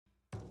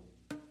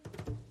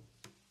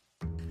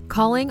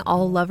Calling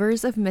all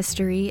lovers of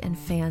mystery and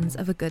fans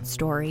of a good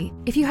story.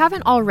 If you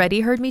haven't already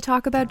heard me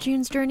talk about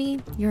June's Journey,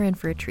 you're in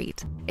for a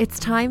treat. It's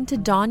time to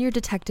don your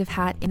detective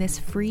hat in this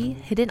free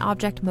hidden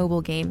object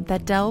mobile game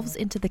that delves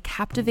into the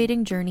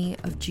captivating journey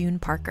of June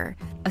Parker,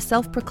 a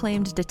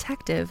self-proclaimed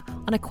detective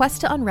on a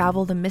quest to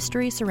unravel the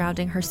mystery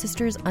surrounding her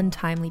sister's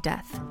untimely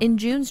death. In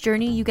June's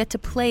Journey, you get to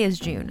play as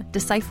June,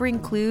 deciphering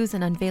clues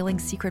and unveiling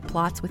secret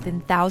plots within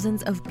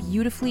thousands of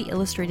beautifully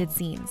illustrated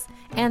scenes.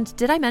 And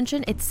did I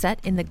mention it's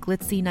set in the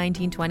glitzy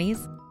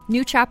 1920s?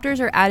 New chapters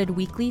are added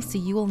weekly, so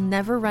you will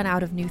never run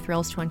out of new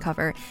thrills to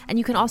uncover, and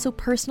you can also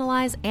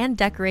personalize and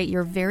decorate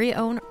your very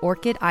own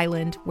Orchid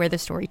Island where the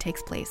story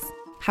takes place.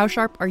 How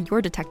sharp are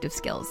your detective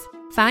skills?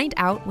 Find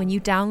out when you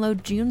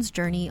download June's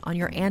Journey on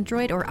your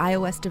Android or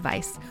iOS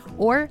device,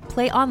 or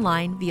play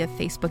online via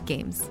Facebook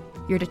Games.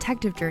 Your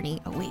detective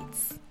journey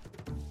awaits.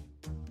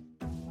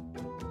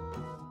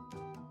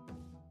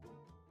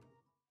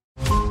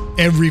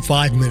 Every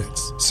 5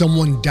 minutes,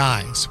 someone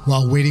dies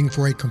while waiting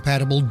for a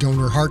compatible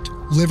donor heart,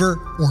 liver,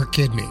 or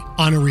kidney.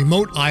 On a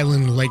remote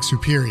island in Lake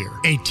Superior,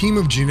 a team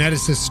of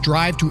geneticists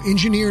strive to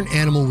engineer an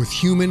animal with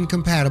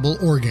human-compatible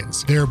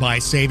organs, thereby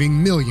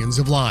saving millions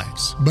of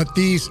lives. But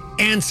these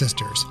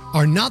ancestors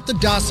are not the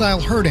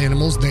docile herd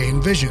animals they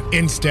envision.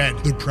 Instead,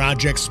 the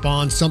project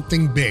spawns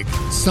something big,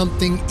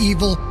 something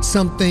evil,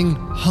 something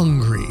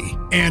hungry.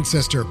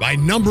 Ancestor by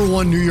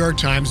 #1 New York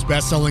Times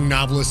bestselling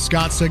novelist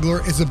Scott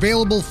Sigler is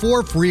available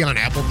for free on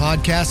Apple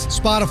Podcasts,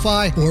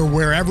 Spotify, or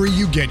wherever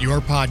you get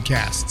your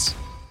podcasts.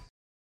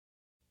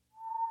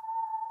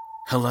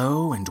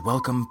 Hello and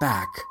welcome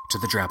back to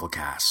the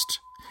Drabblecast,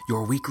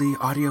 your weekly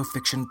audio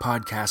fiction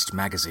podcast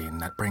magazine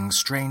that brings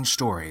strange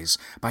stories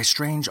by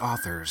strange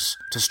authors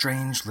to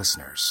strange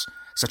listeners,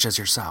 such as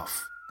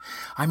yourself.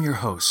 I'm your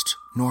host,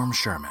 Norm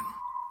Sherman.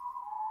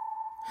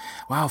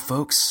 Wow,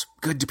 folks,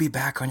 good to be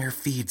back on your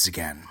feeds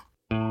again.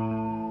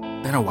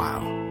 Been a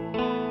while.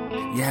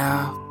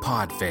 Yeah,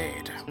 pod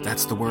fade,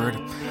 that's the word.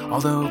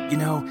 Although,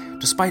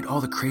 despite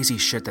all the crazy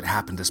shit that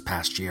happened this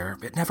past year,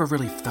 it never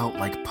really felt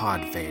like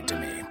pod fade to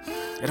me.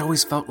 It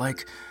always felt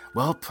like,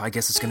 well, I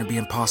guess it's going to be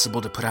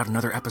impossible to put out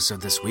another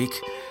episode this week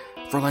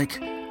for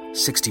like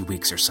 60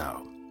 weeks or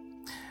so.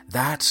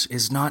 That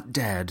is not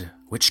dead,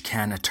 which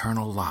can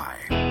eternal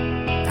lie.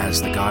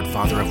 As the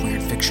godfather of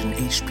weird fiction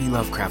H.P.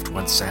 Lovecraft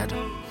once said.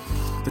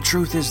 The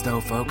truth is,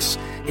 though, folks,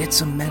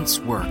 it's immense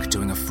work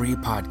doing a free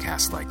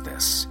podcast like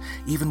this,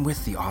 even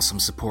with the awesome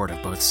support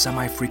of both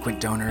semi-frequent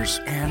donors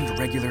and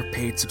regular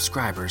paid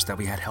subscribers that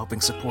we had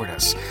helping support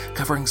us,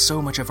 covering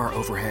so much of our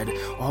overhead,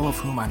 all of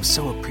whom I'm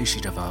so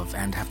appreciative of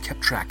and have kept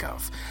track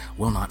of,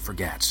 will not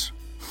forget.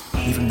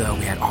 Even though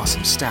we had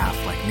awesome staff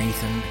like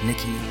Nathan,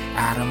 Nikki,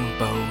 Adam,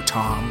 Bo,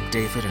 Tom,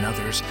 David, and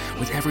others,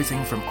 with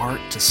everything from art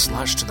to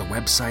slush to the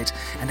website,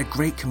 and a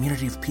great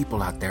community of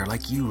people out there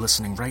like you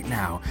listening right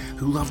now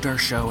who loved our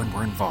show and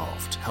were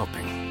involved,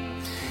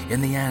 helping.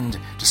 In the end,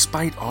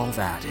 despite all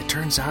that, it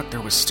turns out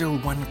there was still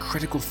one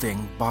critical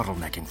thing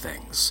bottlenecking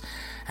things.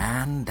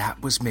 And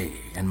that was me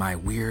and my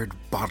weird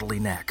bodily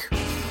neck.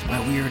 My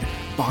weird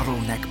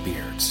bottleneck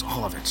beards,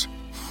 all of it.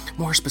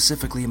 More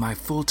specifically, my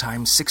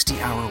full-time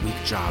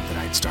 60-hour-a-week job that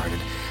I'd started,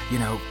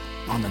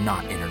 on the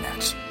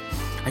not-internet.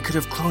 I could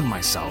have cloned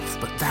myself,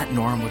 but that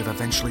norm would have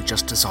eventually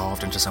just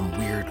dissolved into some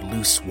weird,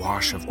 loose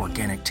wash of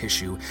organic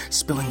tissue,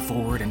 spilling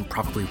forward and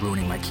probably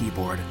ruining my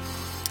keyboard.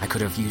 I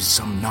could have used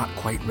some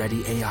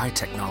not-quite-ready AI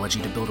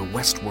technology to build a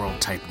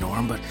Westworld-type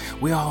norm, but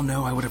we all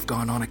know I would have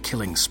gone on a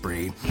killing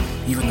spree.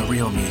 Even the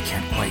real me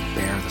can't quite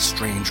bear the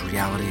strange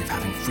reality of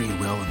having free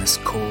will in this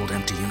cold,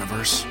 empty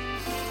universe.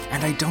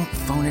 And I don't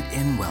phone it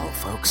in well,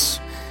 folks.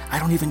 I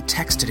don't even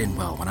text it in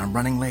well when I'm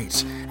running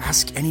late.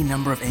 Ask any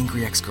number of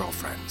angry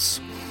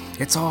ex-girlfriends.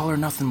 It's all or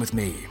nothing with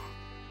me.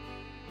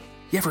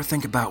 You ever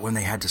think about when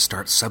they had to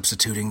start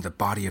substituting the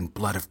body and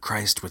blood of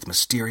Christ with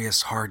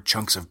mysterious, hard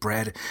chunks of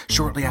bread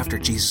shortly after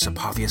Jesus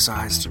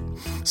apotheosized?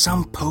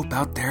 Some pope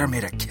out there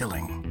made a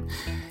killing.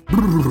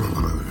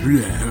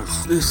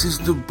 Yes, this is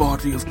the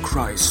body of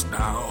Christ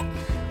now.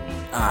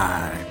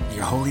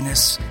 Your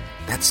Holiness,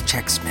 that's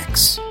Chex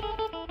Mix.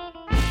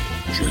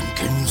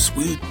 Jenkins,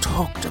 we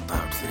talked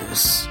about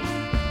this.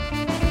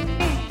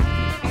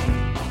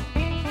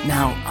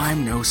 Now,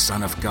 I'm no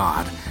son of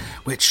God,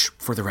 which,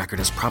 for the record,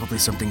 is probably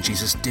something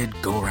Jesus did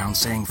go around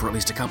saying for at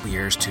least a couple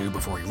years, too,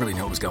 before he really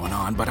knew what was going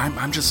on, but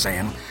I'm just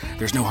saying,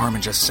 there's no harm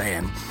in just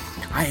saying,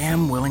 I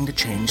am willing to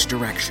change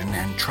direction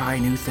and try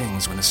new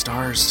things when the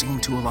stars seem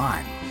to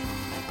align.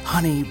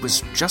 Honey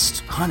was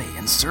just honey,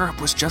 and syrup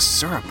was just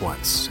syrup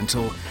once,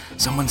 until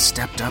someone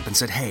stepped up and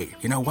said, hey,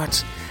 you know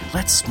what?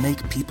 Let's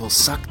make people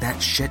suck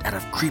that shit out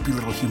of creepy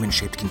little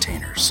human-shaped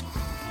containers.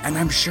 And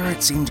I'm sure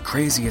it seemed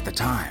crazy at the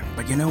time,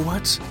 but you know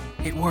what?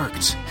 It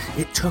worked.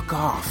 It took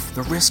off.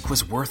 The risk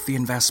was worth the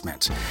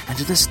investment. And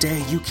to this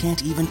day, you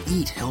can't even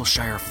eat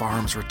Hillshire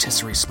Farms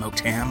rotisserie smoked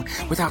ham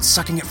without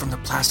sucking it from the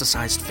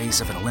plasticized face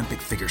of an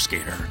Olympic figure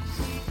skater.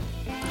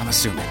 I'm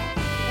assuming.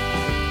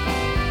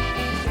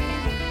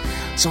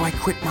 So I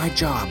quit my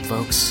job,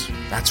 folks.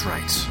 That's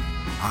right.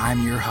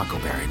 I'm your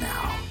Huckleberry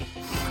now.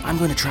 I'm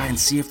going to try and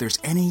see if there's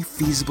any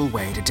feasible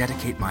way to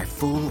dedicate my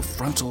full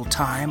frontal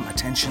time,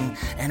 attention,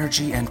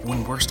 energy, and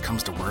when worst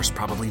comes to worst,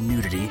 probably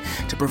nudity,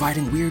 to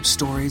providing weird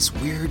stories,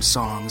 weird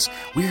songs,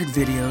 weird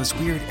videos,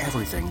 weird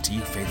everything to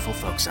you faithful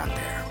folks out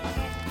there.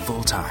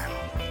 Full time.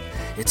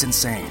 It's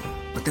insane,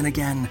 but then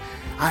again,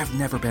 I've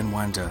never been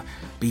one to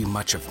be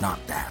much of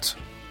not that.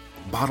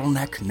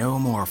 Bottleneck no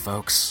more,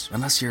 folks,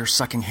 unless you're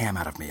sucking ham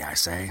out of me, I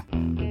say.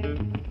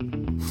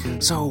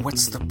 So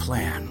what's the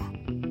plan?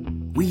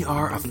 We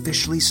are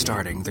officially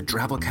starting the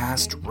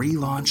Drabblecast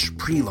Relaunch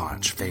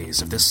Prelaunch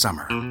phase of this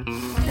summer.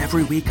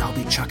 Every week I'll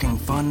be chucking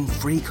fun,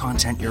 free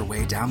content your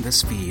way down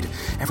this feed.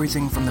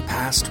 Everything from the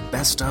past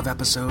best of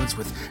episodes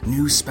with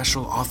new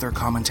special author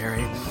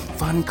commentary,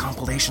 fun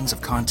compilations of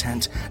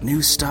content,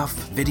 new stuff,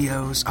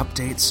 videos,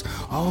 updates,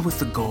 all with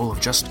the goal of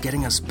just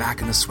getting us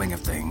back in the swing of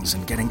things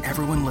and getting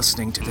everyone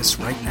listening to this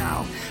right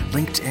now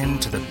linked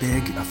into the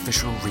big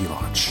official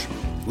relaunch.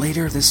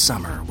 Later this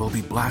summer, we'll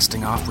be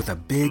blasting off with a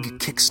big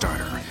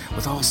Kickstarter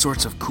with all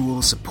sorts of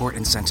cool support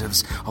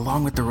incentives,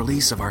 along with the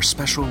release of our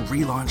special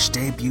relaunch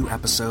debut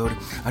episode,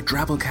 a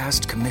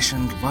Drabblecast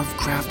commissioned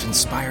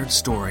Lovecraft-inspired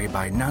story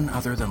by none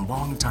other than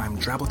longtime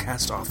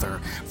Drabblecast author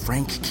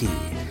Frank Key,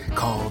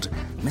 called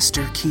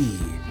Mr. Key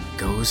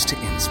Goes to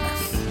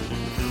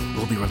Innsmouth.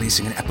 We'll be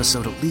releasing an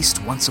episode at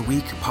least once a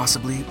week,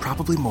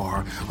 probably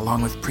more,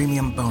 along with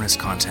premium bonus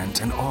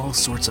content and all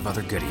sorts of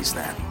other goodies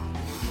then.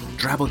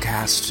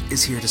 Drabblecast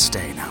is here to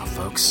stay now,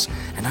 folks,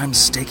 and I'm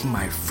staking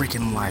my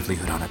freaking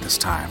livelihood on it this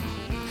time.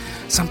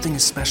 Something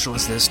as special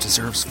as this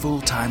deserves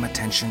full-time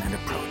attention and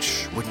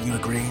approach, wouldn't you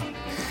agree?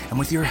 And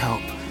with your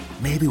help,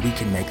 maybe we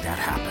can make that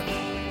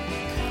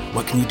happen.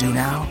 What can you do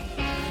now?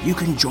 You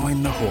can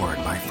join the Horde,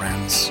 my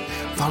friends.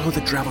 Follow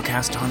the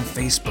Drabblecast on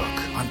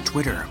Facebook, on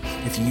Twitter,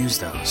 if you use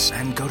those,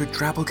 and go to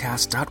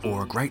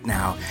drabblecast.org right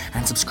now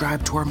and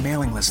subscribe to our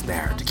mailing list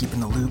there to keep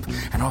in the loop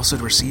and also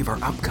to receive our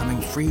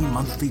upcoming free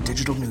monthly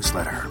digital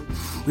newsletter.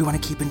 We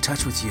want to keep in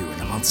touch with you in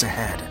the months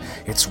ahead.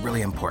 It's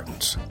really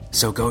important.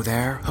 So go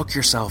there, hook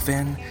yourself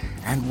in,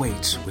 and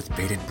wait with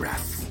bated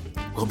breath.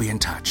 We'll be in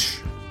touch.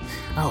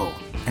 Oh,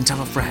 and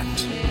tell a friend.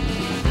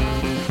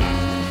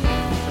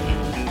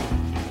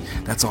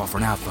 That's all for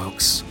now,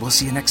 folks. We'll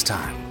see you next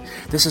time.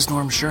 This is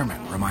Norm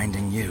Sherman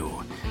reminding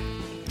you,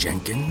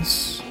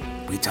 Jenkins,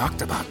 we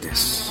talked about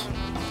this.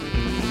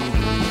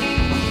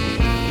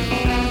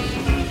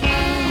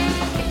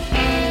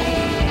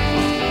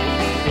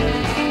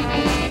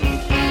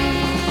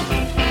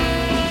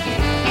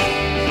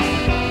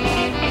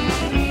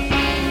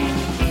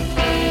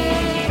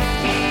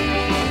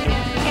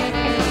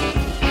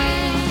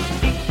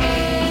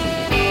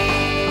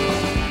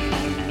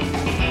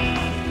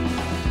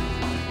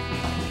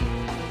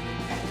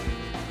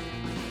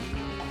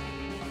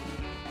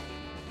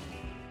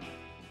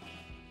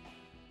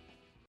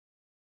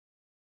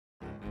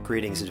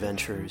 Greetings,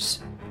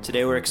 adventurers.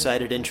 Today we're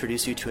excited to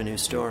introduce you to a new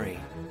story,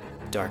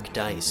 Dark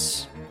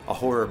Dice, a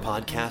horror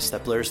podcast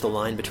that blurs the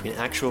line between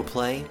actual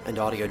play and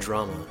audio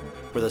drama,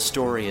 where the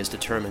story is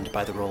determined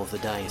by the roll of the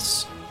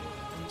dice.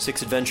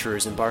 6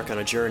 adventurers embark on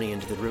a journey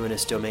into the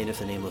ruinous domain of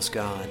the Nameless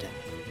God.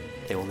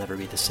 They will never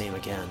be the same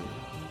again.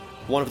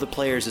 One of the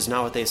players is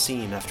not what they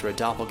seem after a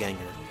doppelganger,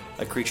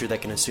 a creature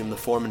that can assume the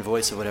form and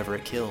voice of whatever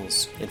it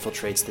kills,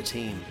 infiltrates the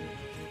team.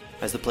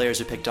 As the players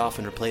are picked off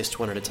and replaced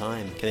one at a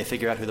time, can they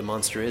figure out who the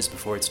monster is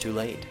before it's too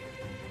late?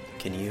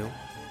 Can you?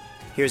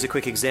 Here's a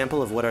quick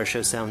example of what our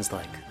show sounds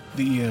like.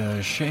 The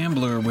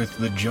shambler with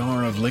the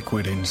jar of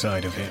liquid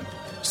inside of him.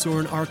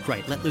 Soren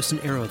Arkwright let loose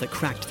an arrow that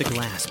cracked the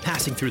glass,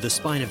 passing through the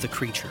spine of the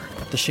creature.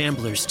 The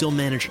shambler still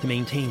managed to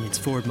maintain its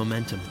forward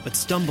momentum, but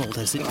stumbled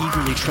as it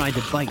eagerly tried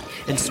to bite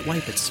and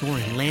swipe at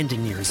Soren,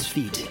 landing near his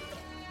feet.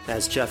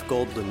 As Jeff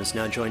Goldblum has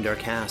now joined our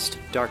cast,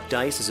 Dark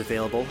Dice is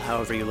available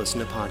however you listen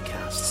to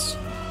podcasts.